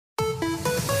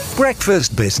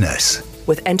Breakfast Business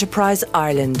with Enterprise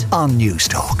Ireland on News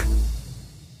Talk.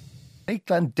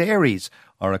 Lakeland Dairies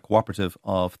are a cooperative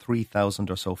of 3,000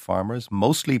 or so farmers,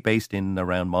 mostly based in and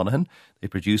around Monaghan. They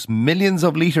produce millions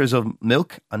of litres of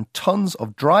milk and tons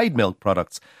of dried milk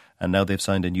products. And now they've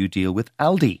signed a new deal with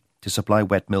Aldi to supply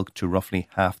wet milk to roughly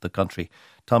half the country.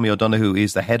 Tommy O Donaghue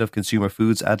is the head of consumer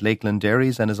foods at Lakeland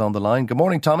Dairies and is on the line. Good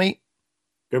morning, Tommy.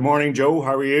 Good morning, Joe.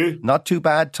 How are you? Not too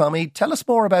bad, Tommy. Tell us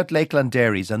more about Lakeland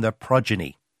Dairies and their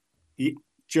progeny.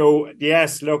 Joe,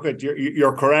 yes, look,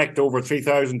 you're correct. Over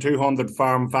 3,200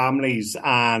 farm families,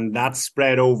 and that's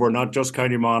spread over not just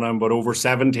County Monaghan, but over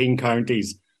 17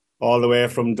 counties, all the way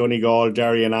from Donegal,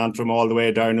 Derry and Antrim, all the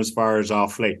way down as far as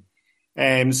Offaly.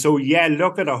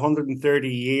 Look at 130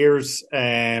 years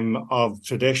of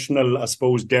traditional, I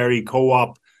suppose, dairy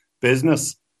co-op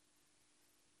business.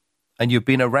 And you've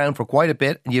been around for quite a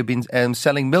bit, and you've been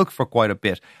selling milk for quite a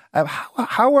bit.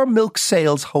 How are milk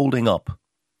sales holding up?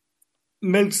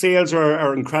 Milk sales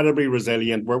are incredibly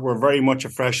resilient. We're very much a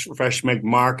fresh milk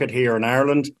market here in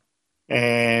Ireland.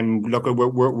 Look,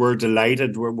 we're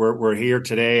delighted. We're here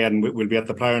today, and we'll be at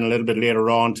the plough a little bit later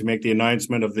on to make the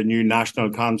announcement of the new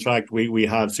national contract we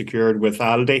have secured with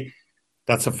Aldi.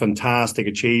 That's a fantastic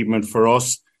achievement for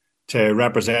us to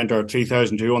represent our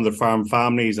 3,200 farm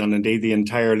families and indeed the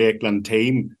entire Lakeland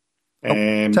team.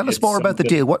 Tell us more about the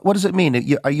deal. What does it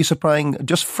mean? Are you supplying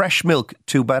just fresh milk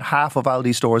to about half of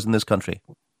Aldi stores in this country?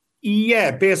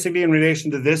 Yeah, basically in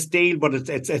relation to this deal, but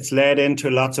it's led into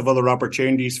lots of other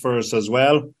opportunities for us as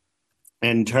well.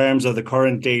 In terms of the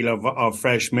current deal of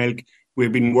fresh milk,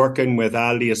 we've been working with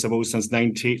Aldi, I suppose, since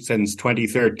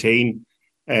 2013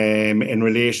 in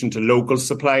relation to local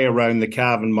supply around the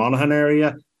Cavan Monaghan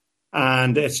area.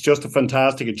 And it's just a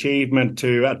fantastic achievement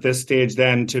to, at this stage,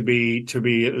 then to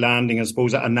be landing, I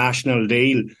suppose, a national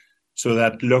deal, so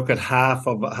that look at half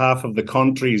of the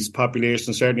country's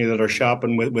population, certainly that are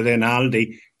shopping within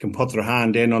Aldi, can put their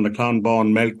hand in on the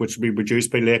Clonbawn milk, which will be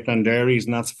produced by Lakeland Dairies,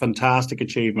 and that's a fantastic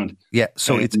achievement. Yeah,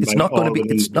 so it's not going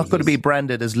to be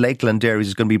branded as Lakeland Dairies;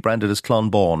 it's going to be branded as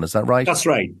Clonbawn. Is that right? That's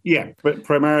right. Yeah, but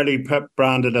primarily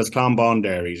branded as Clonbawn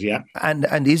Dairies. Yeah,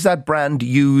 and is that brand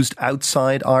used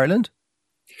outside Ireland?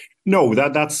 No,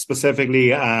 that's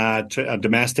specifically a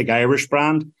domestic Irish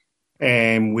brand.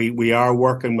 We are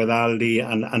working with Aldi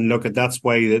and look at that's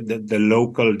why the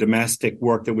local domestic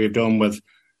work that we've done with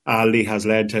Aldi has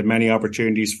led to many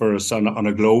opportunities for us on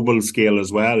a global scale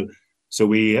as well. So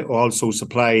we also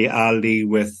supply Aldi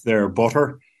with their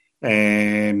butter,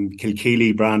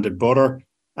 Kilkeely branded butter.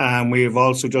 And we've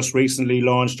also just recently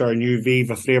launched our new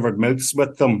Viva flavoured milks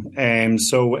with them.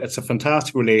 So it's a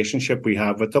fantastic relationship we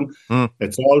have with them.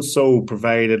 It's also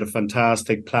provided a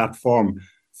fantastic platform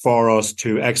for us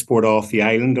to export off the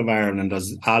island of Ireland,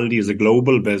 as Aldi is a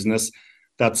global business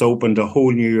that's opened a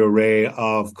whole new array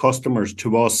of customers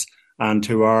to us and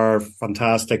to our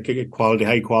fantastic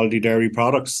high quality dairy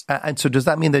products. And so does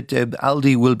that mean that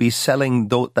Aldi will be selling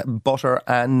that butter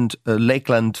and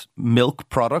Lakeland milk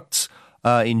products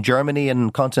in Germany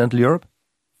and continental Europe?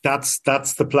 That's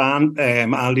the plan.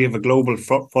 Aldi have a global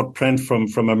footprint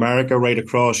from America right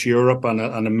across Europe and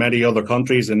in many other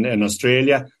countries in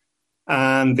Australia.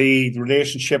 And the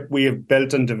relationship we have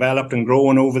built and developed and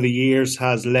grown over the years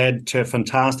has led to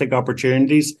fantastic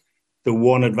opportunities. The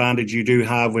one advantage you do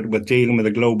have with dealing with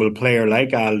a global player like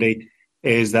Aldi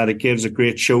is that it gives a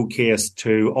great showcase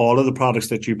to all of the products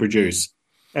that you produce.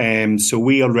 So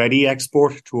we already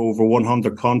export to over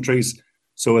 100 countries.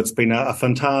 So it's been a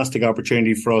fantastic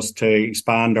opportunity for us to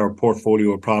expand our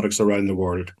portfolio of products around the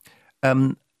world.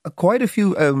 Quite a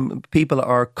few people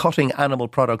are cutting animal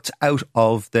products out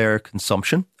of their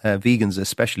consumption, vegans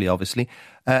especially, obviously.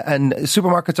 And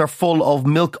supermarkets are full of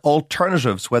milk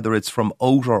alternatives, whether it's from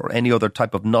oat or any other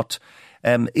type of nut.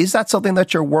 Is that something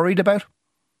that you're worried about?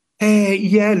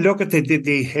 Yeah, look at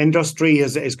the industry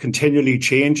is continually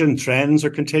changing. Trends are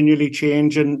continually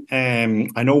changing.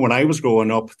 I know when I was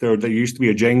growing up, there used to be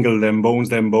a jingle, them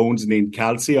bones need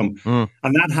calcium. And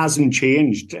that hasn't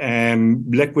changed.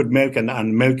 Liquid milk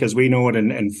and milk as we know it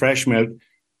in fresh milk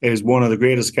is one of the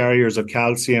greatest carriers of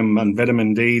calcium and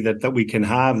vitamin D that we can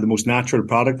have, the most natural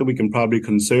product that we can probably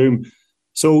consume.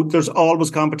 So there's always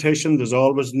competition. There's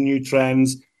always new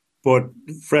trends. But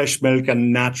fresh milk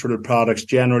and natural products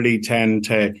generally tend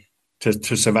to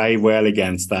survive well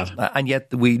against that. And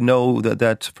yet we know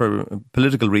that for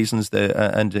political reasons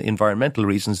and environmental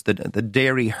reasons, that the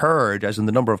dairy herd, as in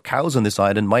the number of cows on this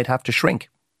island, might have to shrink.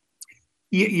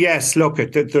 Yes, look,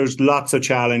 there's lots of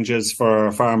challenges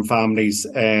for farm families,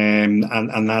 and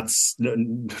that's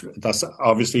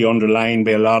obviously underlined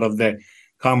by a lot of the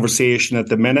conversation at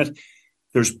the minute.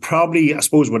 there's probably, I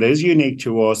suppose, what is unique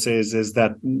to us is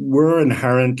that we're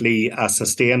inherently a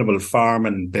sustainable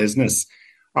farming business.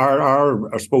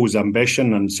 Our, I suppose,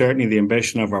 ambition, and certainly the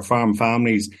ambition of our farm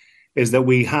families, is that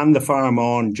we hand the farm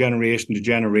on generation to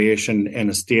generation in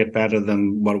a state better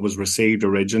than what was received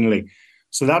originally.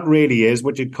 So that really is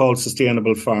what you'd call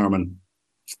sustainable farming.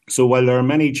 So while there are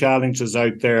many challenges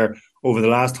out there over the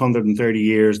last 130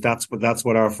 years, that's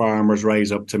what our farmers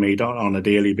rise up to meet on a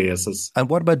daily basis. And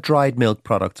what about dried milk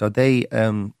products? Are they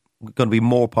going to be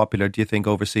more popular, do you think,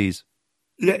 overseas?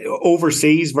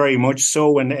 Overseas, very much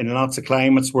so. In lots of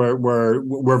climates,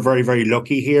 we're very, very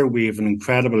lucky here. We have an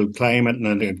incredible climate and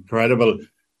an incredible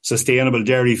sustainable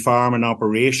dairy farming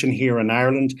operation here in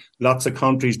Ireland. Lots of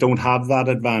countries don't have that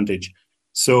advantage.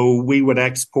 So we would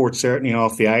export certainly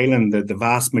off the island. The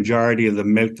vast majority of the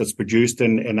milk that's produced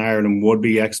in Ireland would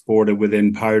be exported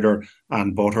within powder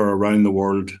and butter around the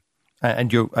world.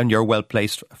 And you're well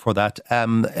placed for that.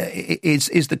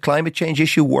 Is the climate change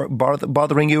issue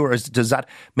bothering you, or does that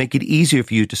make it easier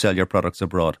for you to sell your products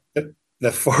abroad?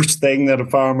 The first thing that a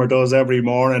farmer does every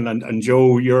morning, and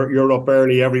Joe, you're up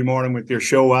early every morning with your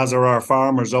show, as are our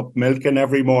farmers up milking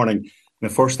every morning. The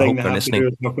first thing they have to do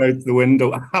is look out the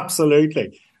window.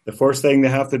 Absolutely. The first thing they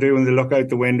have to do when they look out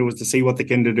the window is to see what they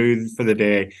can do for the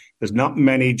day. There's not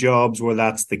many jobs where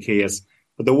that's the case.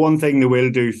 But the one thing they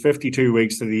will do 52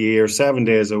 weeks of the year, 7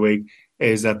 days a week,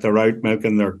 is that they're out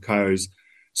milking their cows.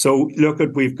 So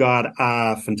we've got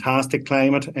a fantastic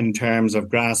climate in terms of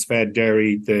grass-fed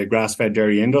dairy, the grass-fed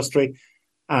dairy industry.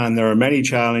 And there are many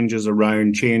challenges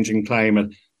around changing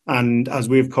climate. And as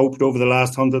we've coped over the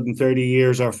last 130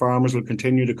 years, our farmers will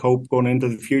continue to cope going into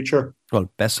the future.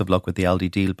 Well, best of luck with the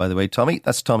Aldi deal, by the way, Tommy.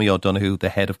 That's Tommy O Donaghue, the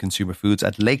head of consumer foods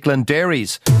at Lakeland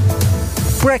Dairies.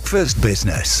 Breakfast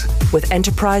Business with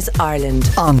Enterprise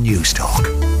Ireland on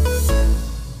Newstalk.